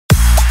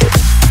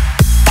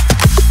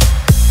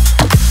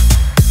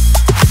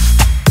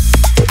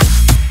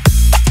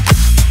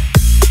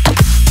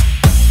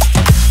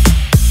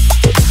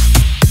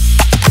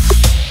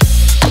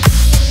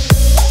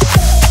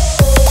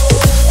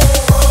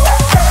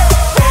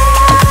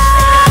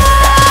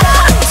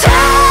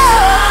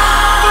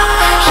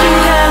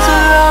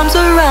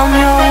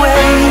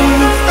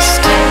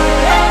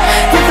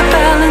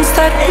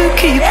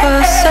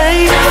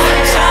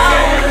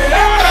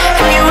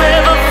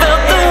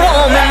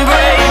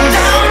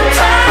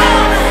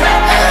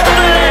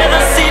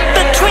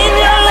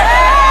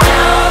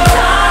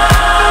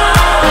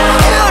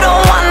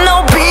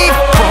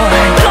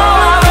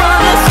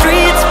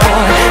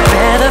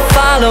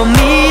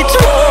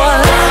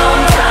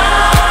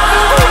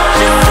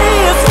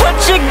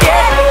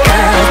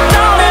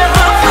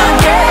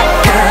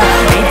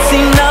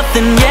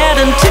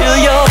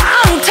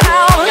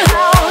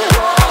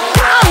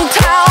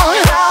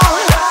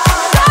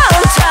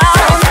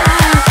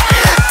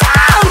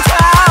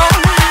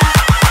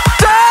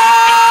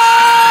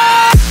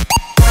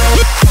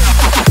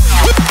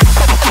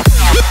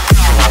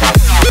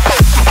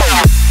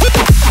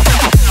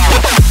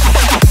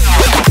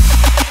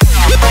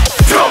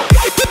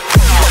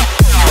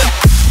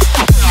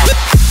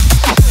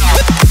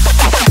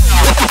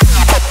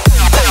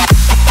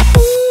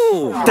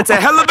That's a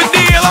hell of a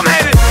deal. I'm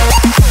headed.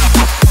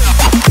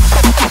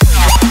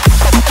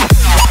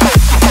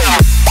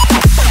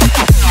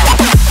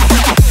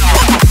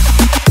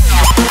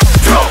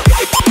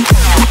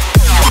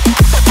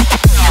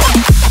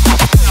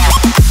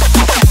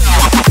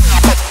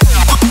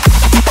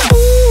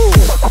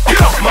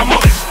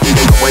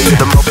 To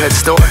the moped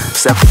store,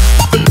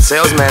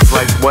 salesman's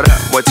like, what up,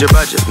 what's your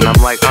budget? And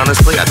I'm like,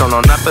 honestly, I don't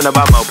know nothing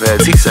about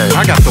mopeds. He said,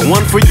 I got the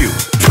one for you.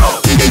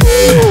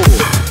 Ooh,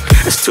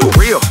 it's too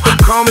real.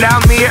 Chromed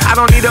out mirror, I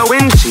don't need a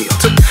windshield.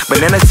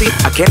 Banana seat,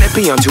 a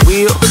canopy on 2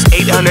 wheels.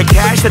 800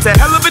 cash, that's a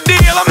hell of a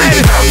deal. I'm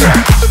headed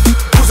downtown,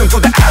 cruising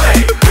through the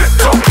alley.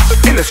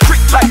 In the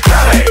street like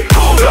ballet.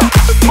 Pulled up,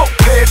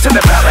 moped to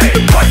the ballet.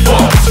 White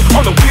balls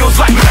on the wheels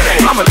like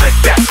mayonnaise. I'ma lick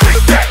that,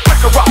 stick that,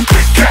 wreck a rock,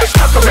 big cash,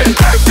 tuck 'em in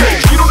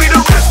backstage. You don't need a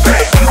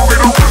wristband, you don't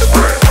need a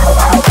wristband.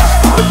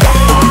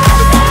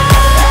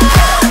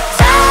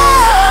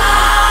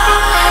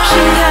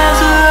 She has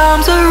her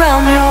arms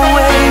around your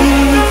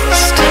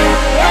waist.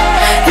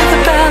 You're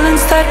the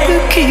balance that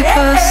will keep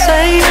her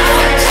safe.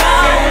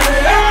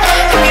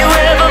 Have you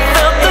ever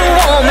felt the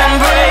warm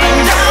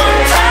embrace?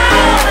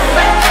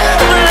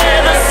 The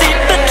leather seat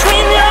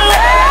between your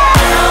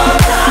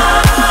legs.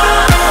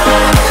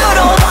 You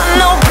don't want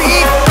no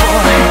beef,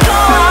 boy.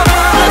 Don't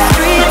run the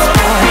streets,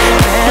 boy.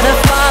 Better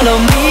follow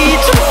me,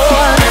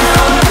 boy.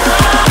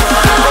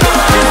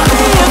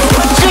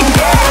 What you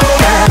get,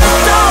 girl?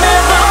 Don't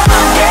ever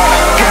forget,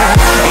 girl.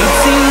 Ain't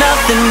seen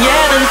nothing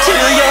yet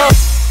until you're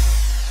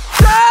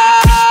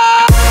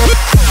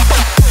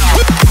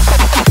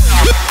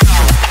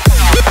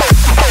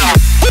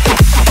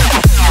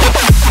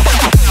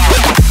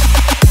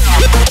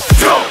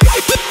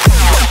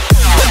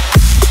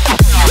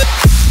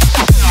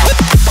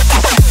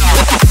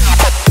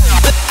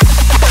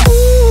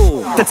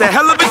That's a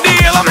hell of a